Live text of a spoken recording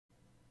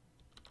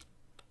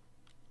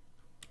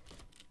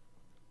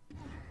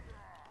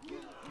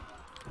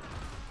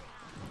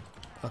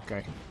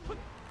Okay.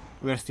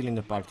 We're still in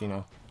the party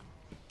now.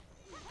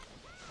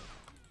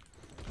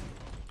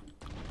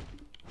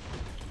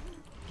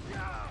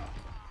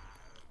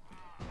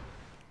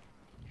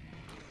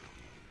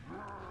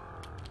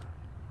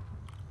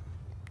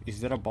 Is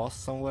there a boss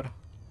somewhere?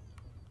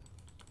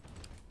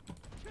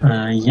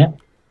 Yeah.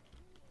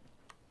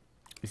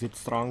 Is it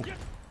strong?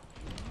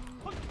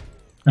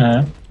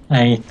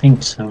 I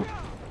think so.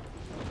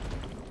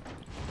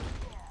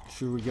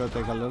 Should we go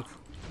take a look?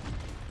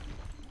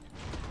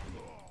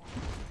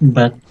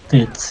 But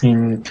it's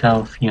in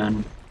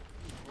Calphion.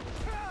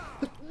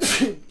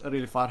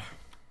 Really far.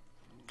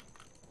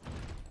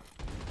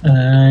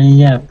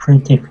 Yeah,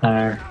 pretty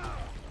far.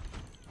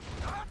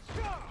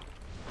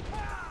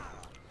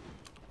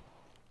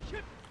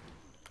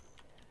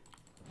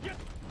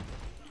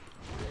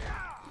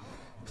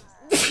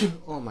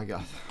 Oh my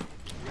god.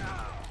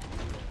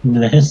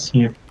 Bless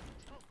you.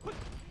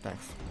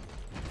 Thanks.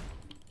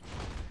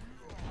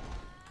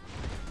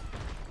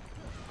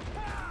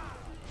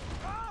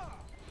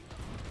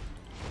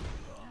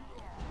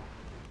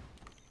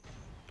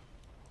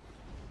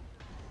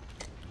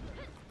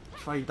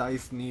 If I die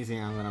sneezing,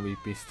 I'm gonna be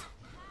pissed.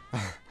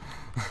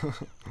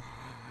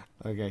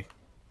 Okay.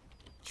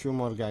 2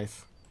 more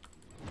guys.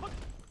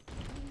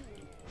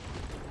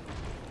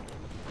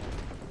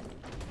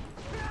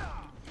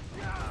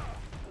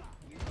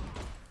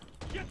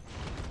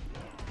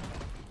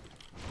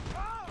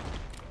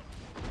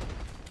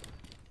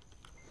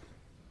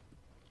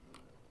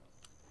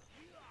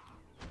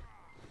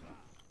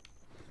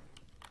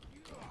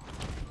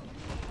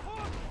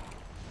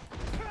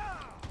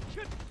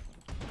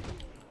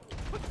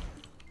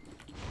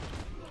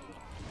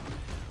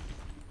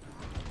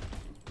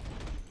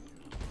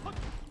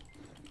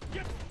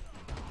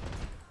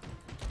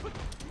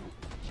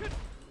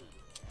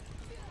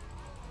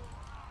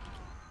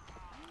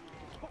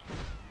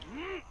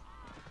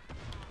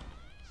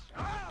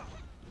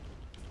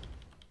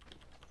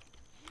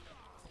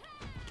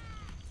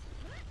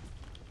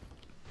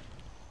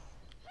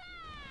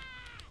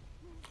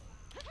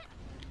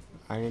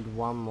 I need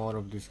 1 more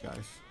of these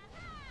guys.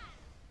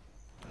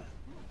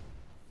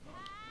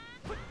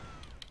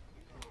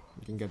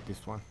 You can get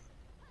this one.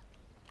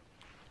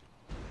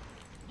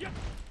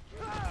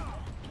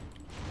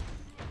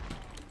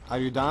 Are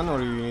you done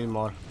or you need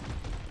more?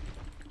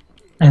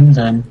 I'm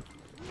done.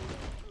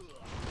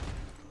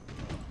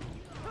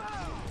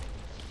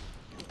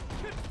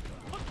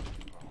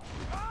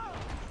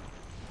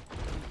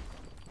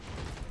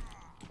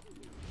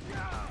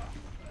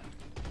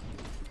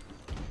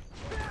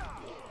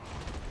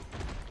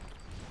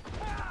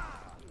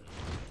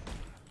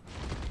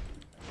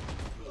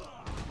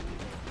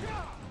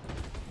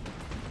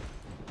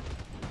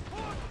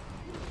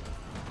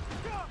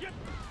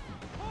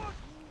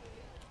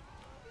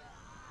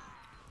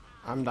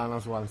 I'm done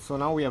as well. So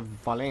now we have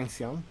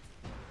Valencian.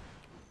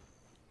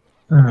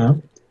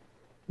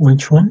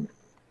 Which one?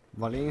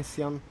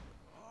 Valencian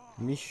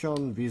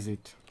mission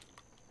visit.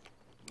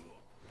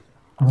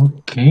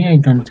 Okay, I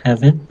don't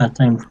have it, but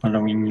I'm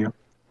following you.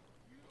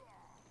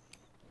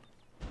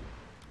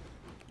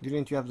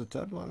 Didn't you have the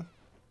third one?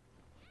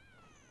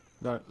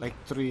 There are like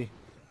three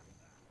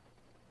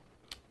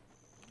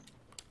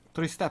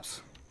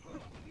steps.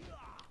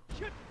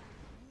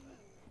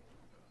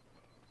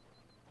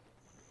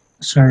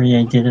 Sorry,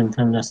 I didn't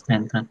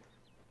understand that.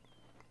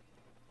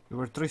 There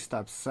were 3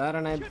 steps.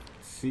 Serenade,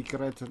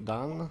 secret,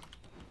 done.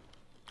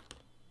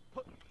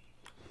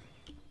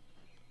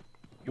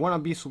 Wanna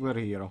be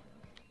superhero.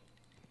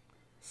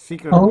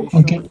 Secret Oh, mission.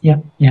 okay,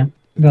 yeah,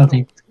 got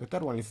it. The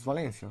third one is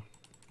Valencia.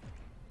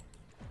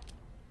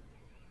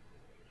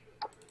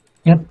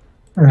 Yep,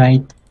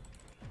 right.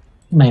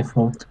 My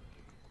fault.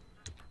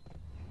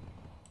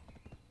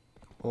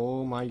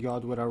 Oh my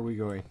god, where are we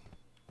going?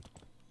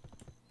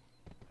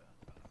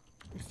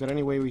 Is there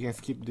any way we can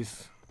skip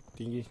this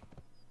thingy?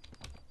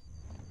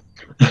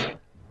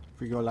 If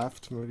we go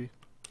left, maybe?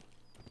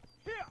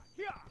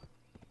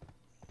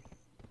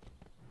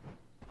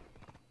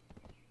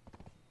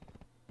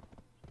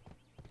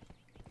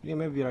 Yeah,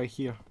 maybe right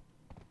here.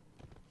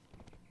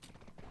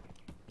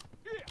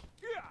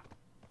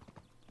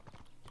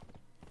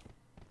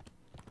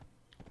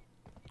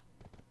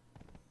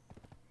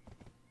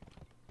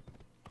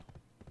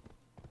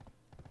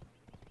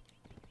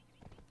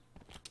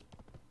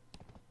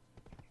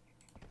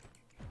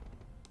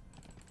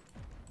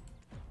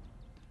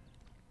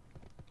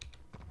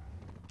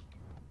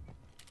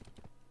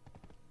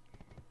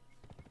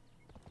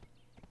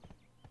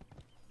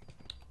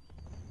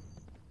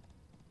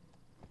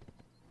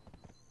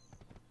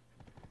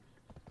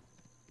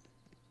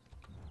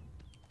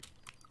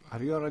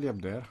 Are you already up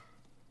there?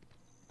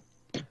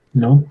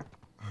 Nope.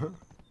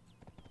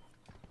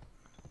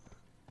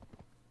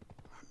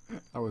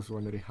 I was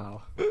wondering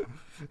how.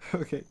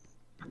 Okay.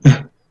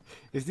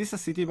 Is this a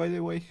city, by the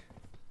way?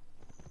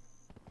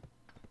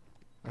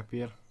 Up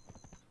here?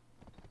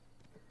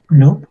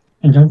 Nope,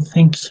 I don't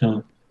think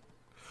so.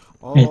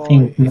 I Oh,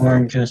 think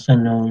more just a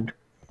node.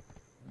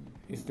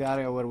 it's the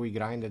area where we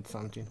grinded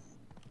something.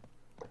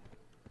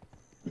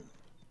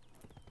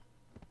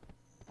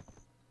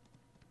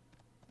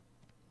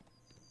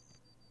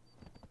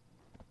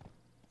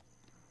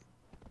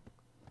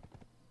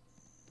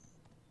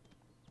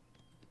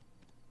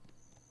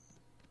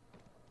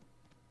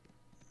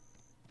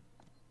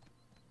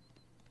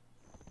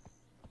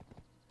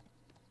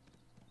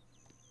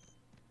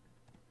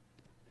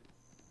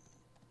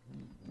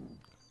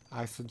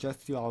 I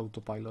suggest you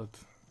autopilot.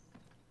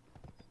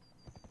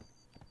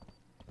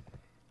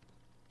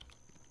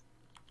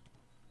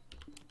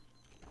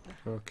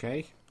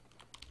 Okay.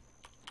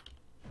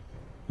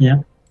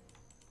 Yeah.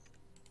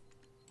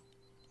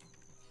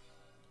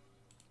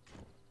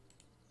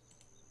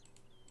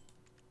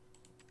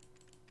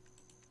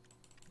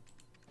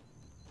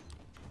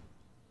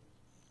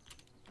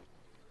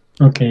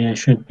 Okay, I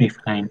should be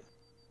fine.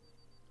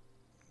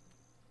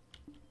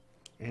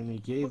 And he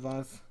gave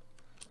us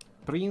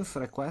Prince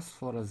request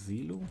for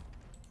asylum.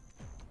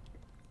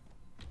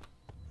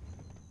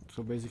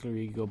 So basically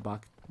we go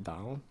back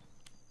down.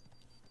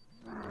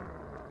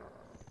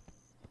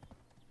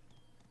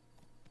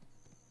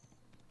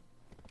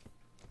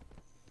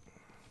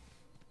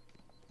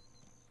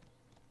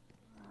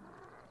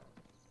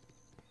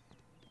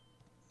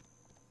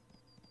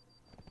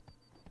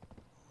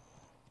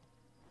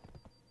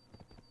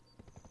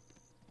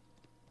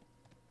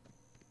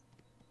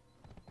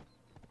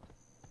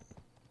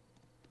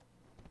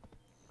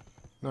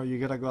 No, you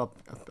gotta go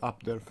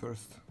up there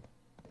first.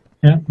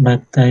 Yeah,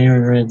 but I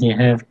already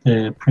have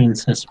the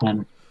princess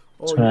one.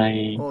 Oh,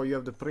 So you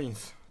have the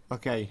prince.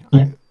 Okay.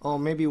 Yeah. Oh,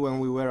 maybe when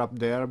we were up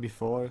there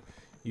before,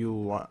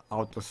 you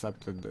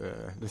auto-accepted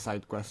the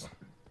side quest.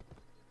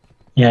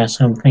 Yeah,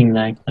 something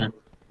like that,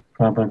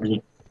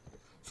 probably.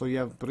 So you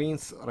have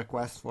prince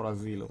request for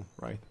asylum,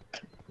 right?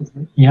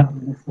 Yeah.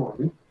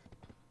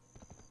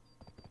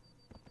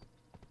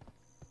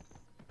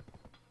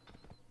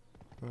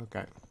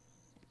 Okay.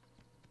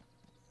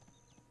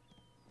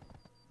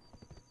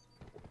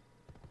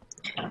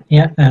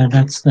 Yeah,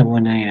 that's the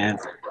one I have.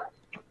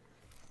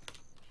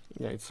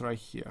 Yeah, it's right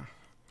here.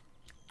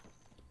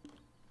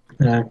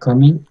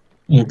 Coming,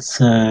 it's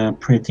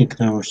pretty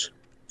close,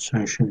 so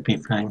I should be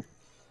fine.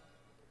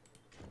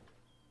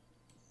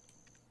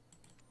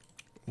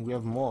 We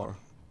have more.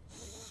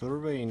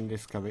 Survey in the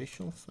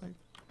excavation site.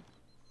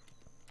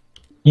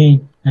 Yay,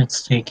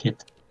 let's take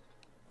it.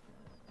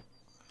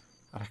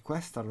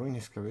 Request a ruin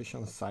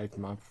excavation site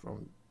map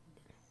from...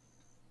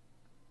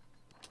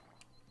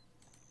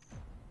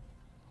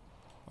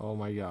 Oh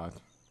my god.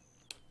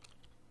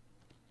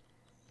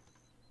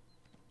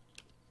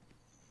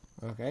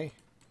 Okay.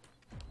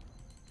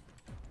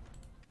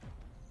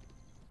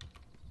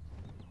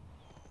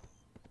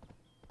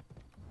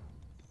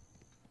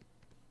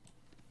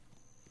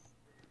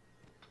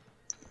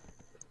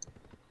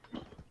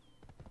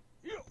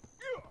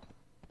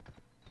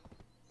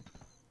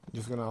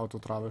 Just gonna auto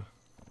travel.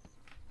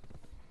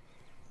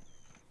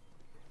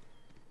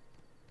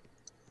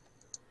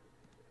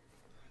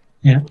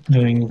 Yeah,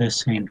 doing the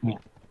same here.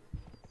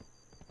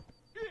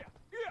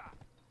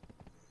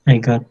 I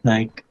got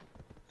like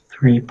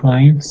 3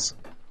 points.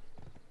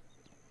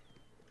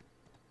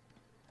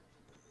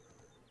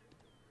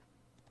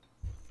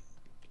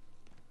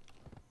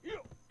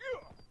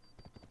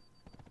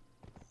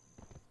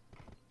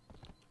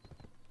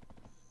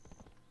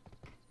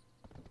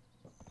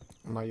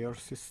 My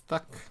yours is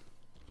stuck.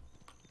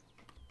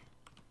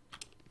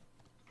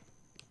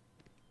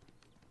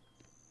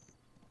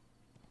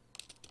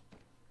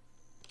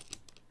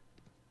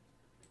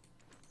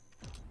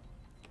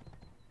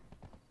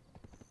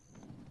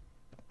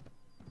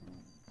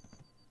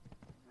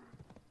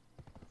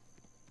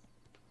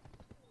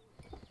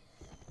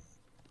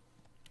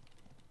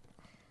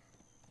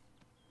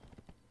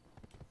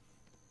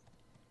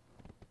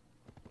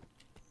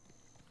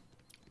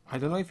 I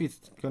don't know if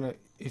it's gonna...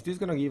 Is this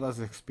gonna give us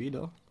XP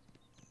though?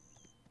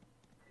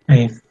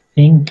 I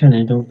think a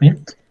little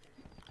bit.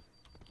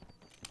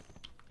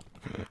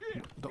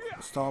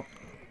 Stop.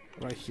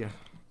 Right here.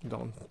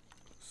 Don't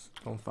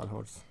fall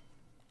horse.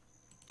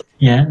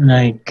 Yeah,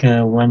 like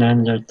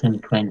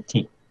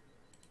 120.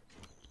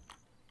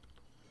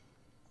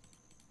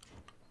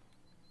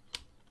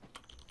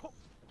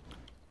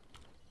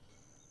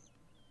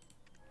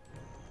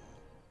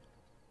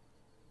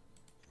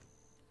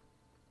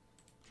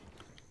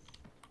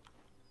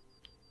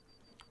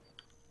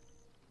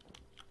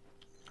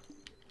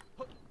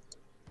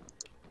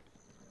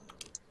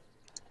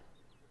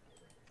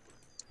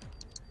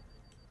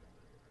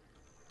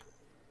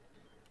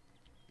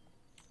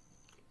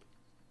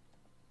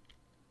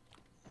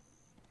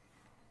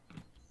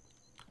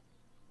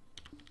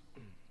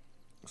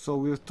 So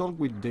we've talked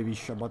with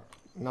Devisha, but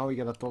now we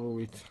gotta talk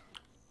with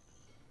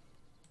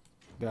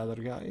the other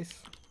guys.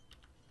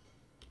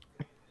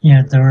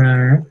 Yeah, there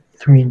are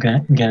 3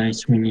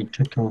 guys we need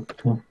to talk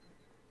to.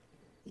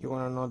 You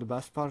wanna know the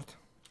best part?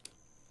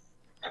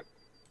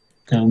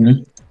 Tell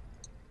me.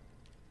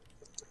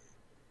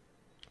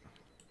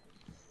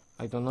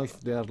 I don't know if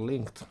they are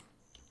linked.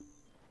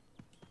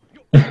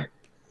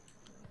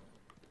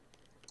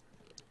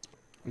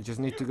 We just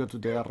need to go to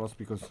the arrows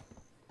because...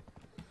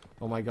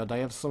 Oh my god, I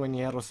have so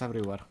many arrows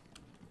everywhere.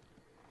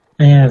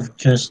 I have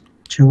just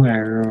 2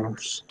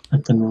 arrows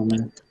at the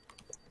moment.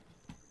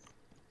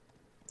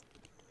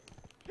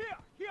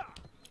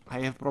 I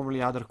have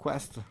probably other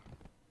quests.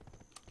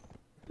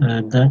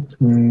 That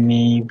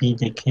may be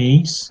the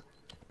case.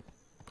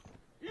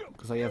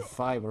 Because I have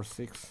 5 or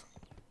 6.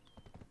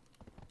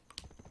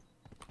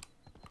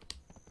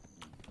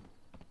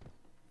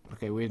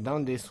 Okay, we're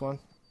down this one.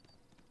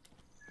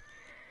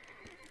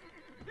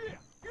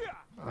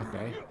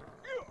 Okay.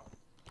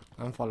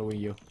 I'm following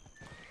you.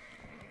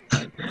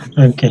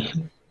 Okay.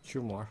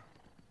 2 more.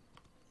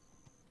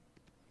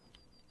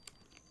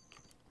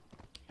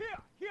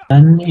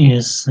 One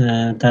is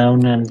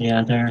down on the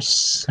other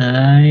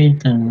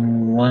side,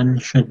 and one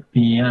should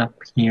be up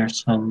here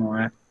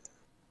somewhere.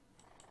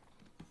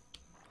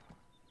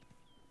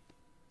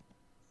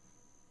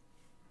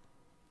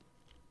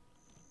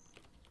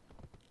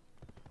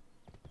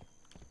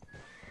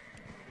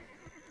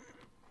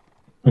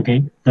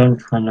 Okay,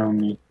 don't follow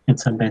me.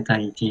 It's a bad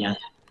idea.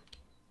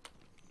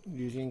 Do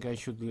you think I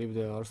should leave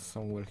the horse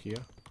somewhere here?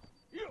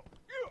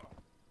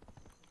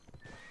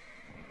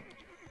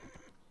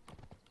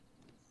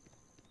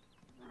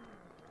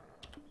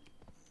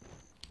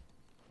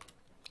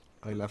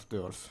 I left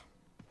the horse.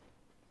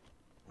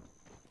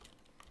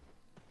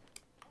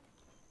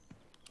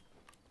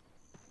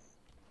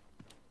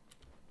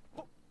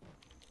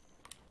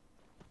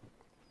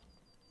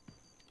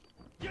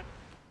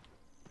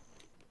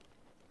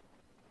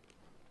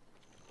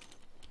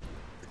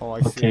 Oh, I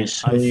Okay, see.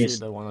 so I see is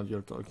the one that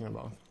you're talking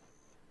about.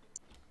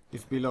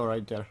 It's below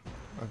right there.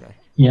 Okay.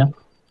 yeah.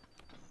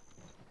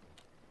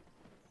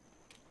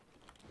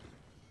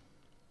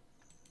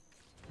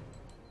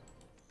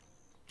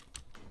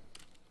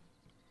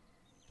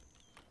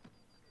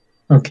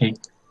 Okay.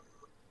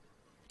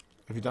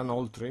 Have you done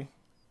all 3?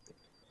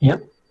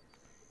 Yep.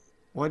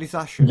 Where is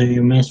Asher? Do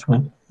you miss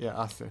one?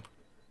 Yeah, Asher.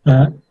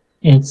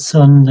 It's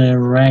on the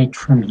right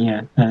from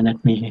here.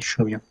 Let me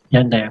show you.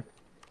 Yeah, there.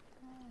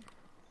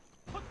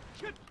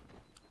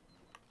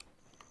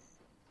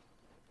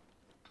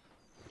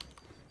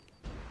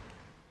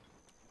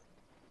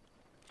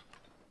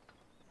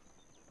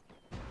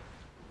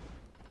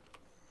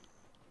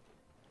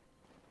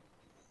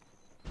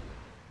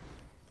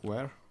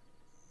 Where?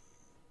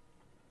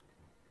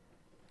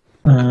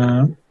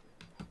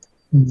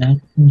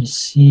 Let me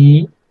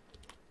see.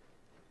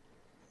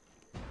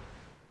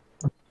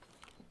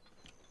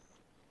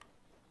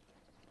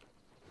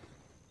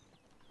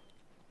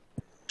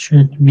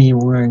 Should be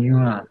where you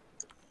are.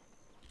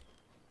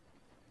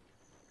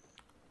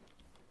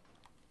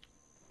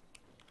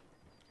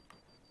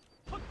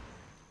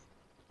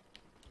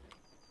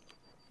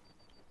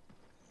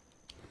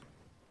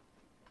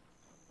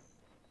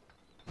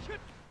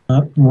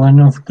 One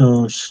of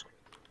those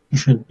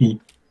should be.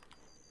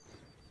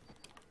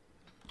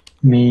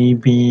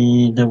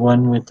 Maybe the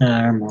one with the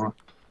armor.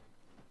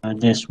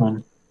 This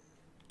one.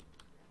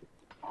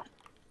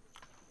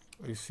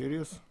 Are you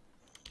serious?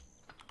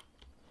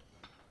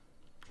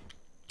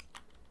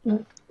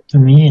 To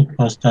me, it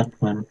was that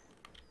one.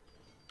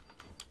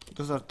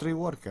 Those are 3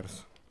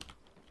 workers.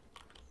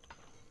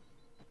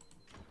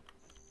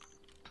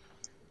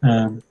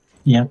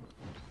 Yeah.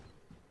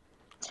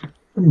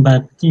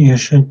 But you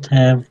should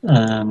have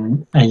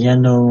a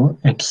yellow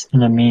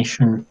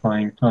exclamation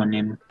point on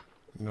him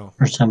No.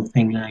 or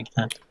something like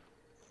that.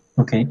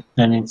 Okay,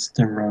 then it's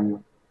the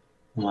wrong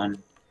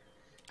one.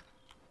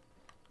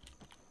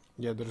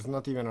 Yeah, there's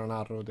not even an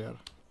arrow there.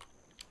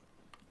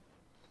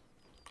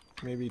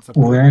 Maybe it's a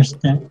Where's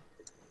the...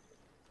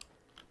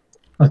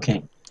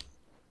 Okay.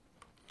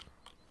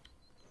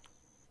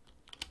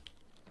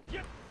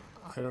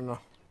 I don't know.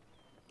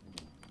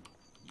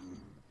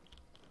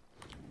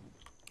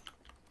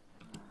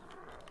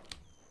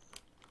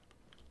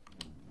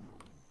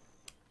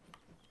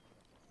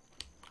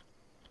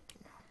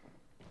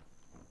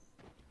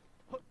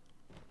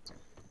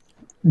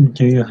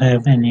 Do you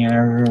have any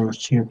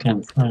arrows you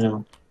can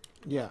follow?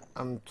 Yeah,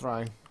 I'm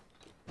trying.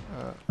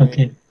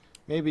 Okay.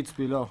 Maybe it's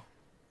below.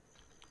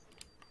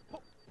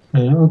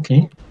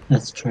 Okay,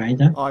 let's try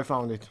that. Oh, I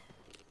found it.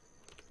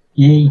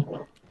 Yay.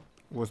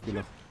 Was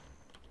below.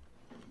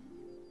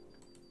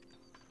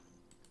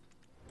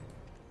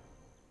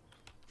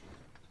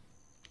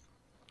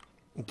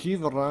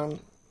 Give run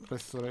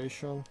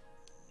restoration.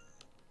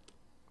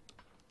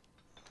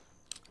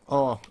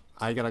 Oh,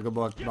 I gotta go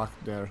back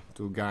there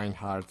to gain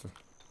heart.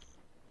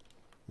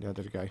 The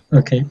other guy.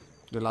 Okay,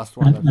 The last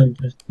one. I'll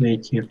just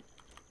wait here.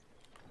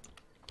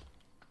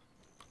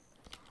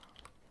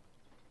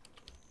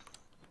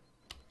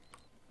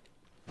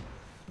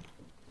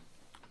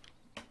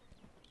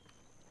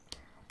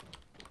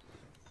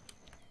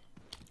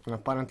 And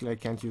apparently I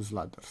can't use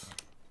ladders.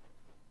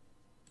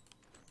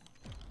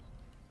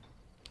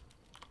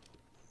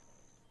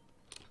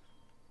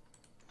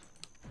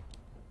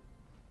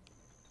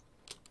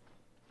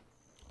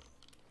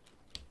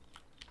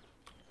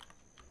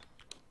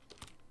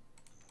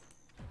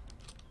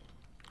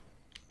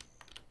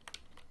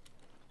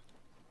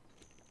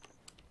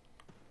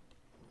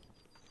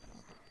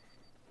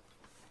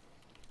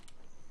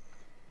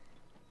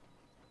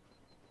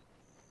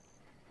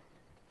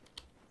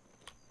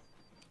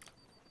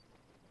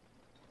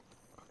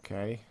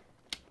 Okay.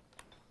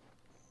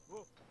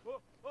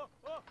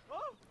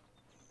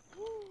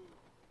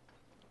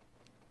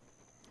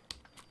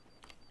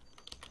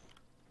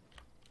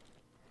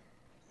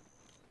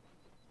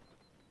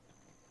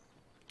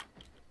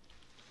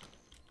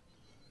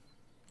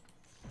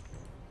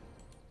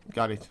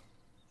 Got it.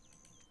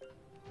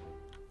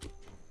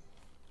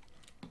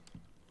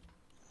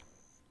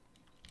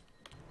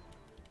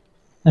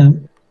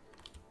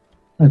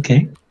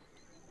 Okay.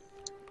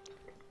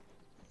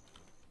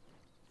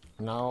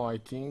 Now I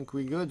think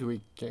we good.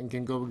 We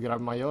can go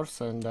grab my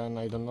horse and then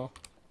I don't know.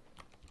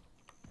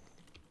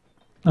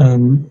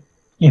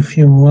 If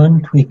you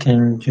want, we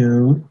can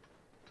do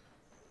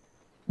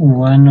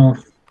one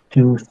of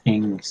two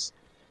things.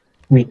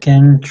 We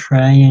can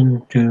try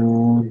and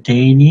do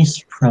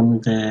dailies from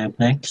the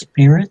Black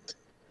Spirit,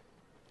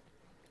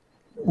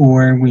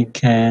 or we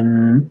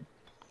can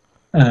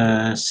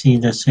see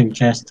the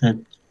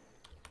suggested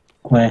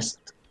quest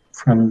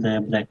from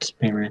the Black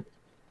Spirit.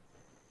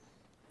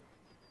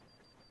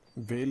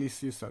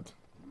 Baileys, you said.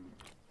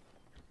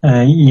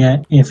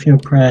 Yeah, if you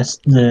press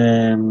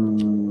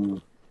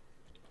the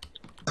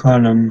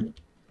column,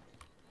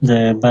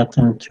 the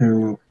button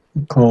to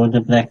call the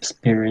Black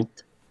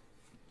Spirit,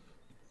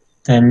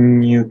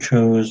 then you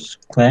choose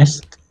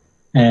quest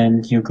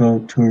and you go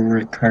to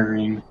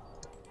recurring.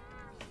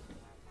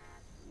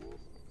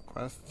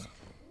 Quest.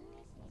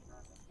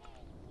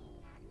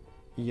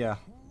 Yeah,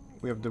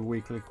 we have the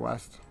weekly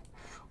quest.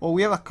 Oh,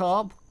 we have a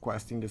co-op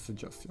quest in the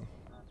suggestion.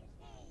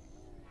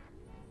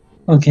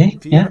 Okay,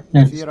 yeah,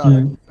 let's Fear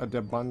do. at the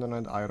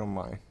abandoned iron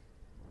mine.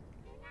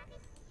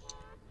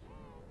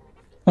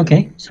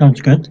 Okay,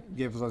 sounds good.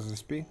 Gives us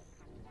XP.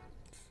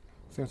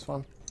 Seems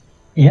fun.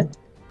 Yeah.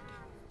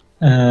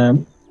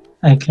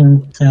 I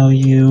can tell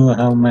you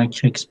how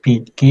much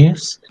XP it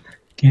gives.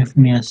 Give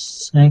me a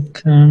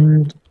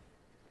second.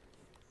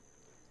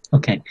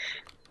 Okay,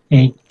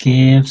 it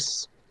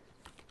gives.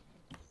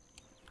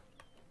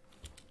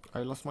 I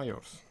lost my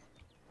horse.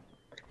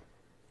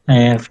 I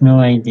have no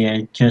idea.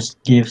 It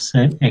just gives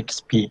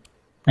XP.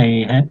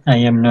 I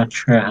am not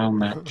sure how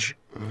much.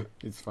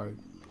 It's fine.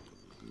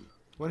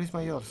 Where is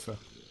my horse?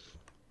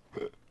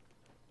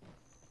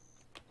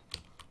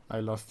 I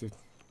lost it.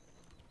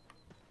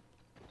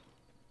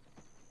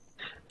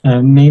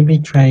 Maybe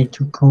try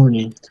to call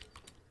it.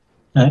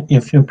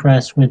 If you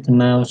press with the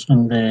mouse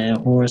on the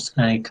horse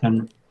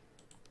icon.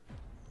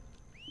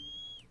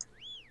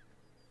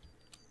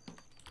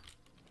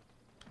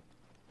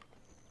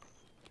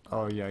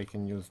 Oh yeah, I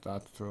can use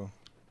that to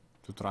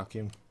track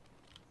him.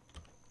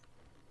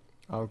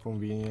 How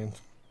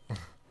convenient.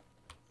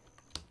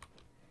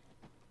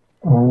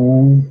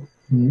 Oh,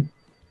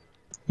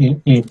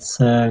 it's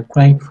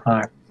quite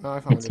far. No, I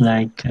found It's it.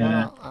 like.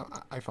 No,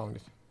 I found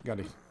it. Got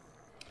it.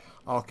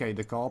 Okay,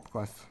 the co-op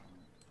quest.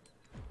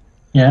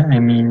 Yeah, I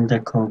mean the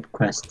code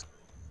quest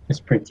is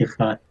pretty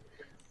far,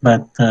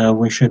 but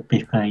we should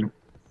be fine.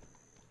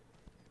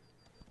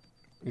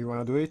 You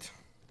wanna do it?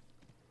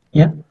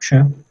 Yeah,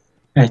 sure.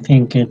 I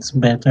think it's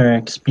better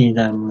XP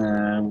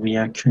than we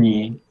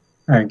actually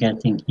are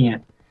getting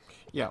here.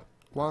 Yeah,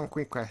 one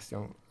quick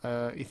question.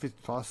 If it's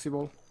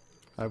possible,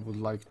 I would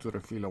like to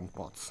refill on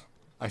pots.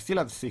 I still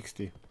have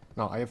 60.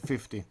 No, I have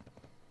 50.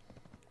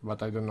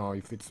 But I don't know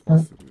if it's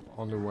possible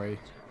on the way.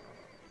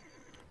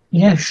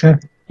 Yeah, sure.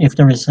 If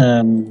there is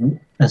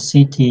a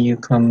city you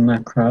come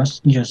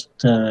across, just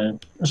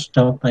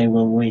stop. I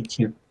will wait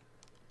you.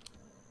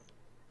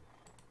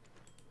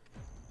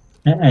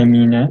 I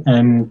mean,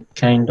 I'm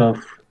kind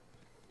of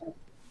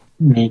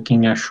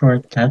making a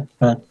shortcut,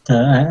 but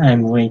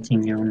I'm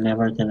waiting you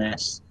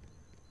nevertheless.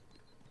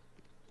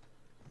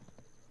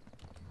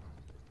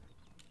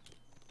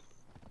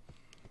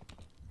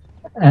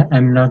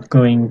 I'm not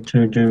going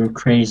to do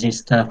crazy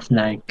stuff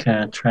like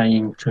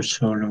trying to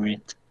solo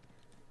it.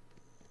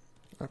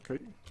 Okay.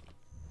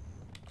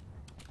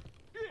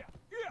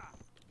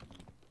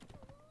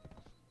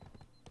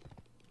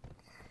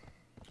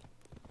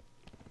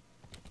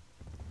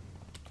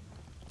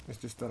 Is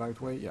this the right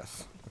way?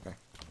 Yes. Okay.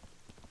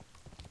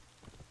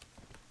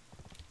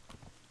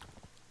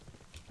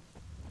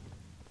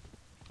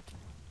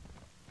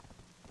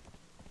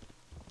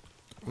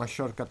 My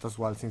shortcut as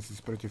well, since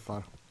it's pretty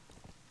far.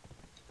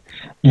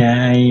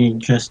 Yeah, I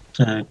just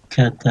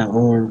cut a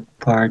whole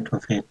part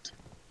of it.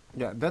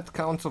 Yeah, that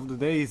counts of the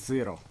day is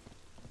 0.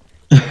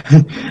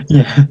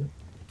 Yeah,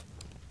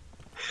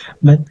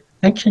 but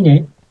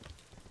actually,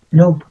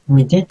 nope,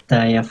 we did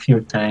die a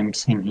few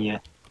times in here.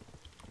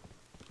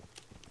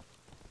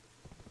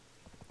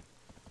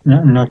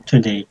 No, not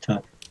today,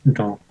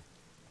 though.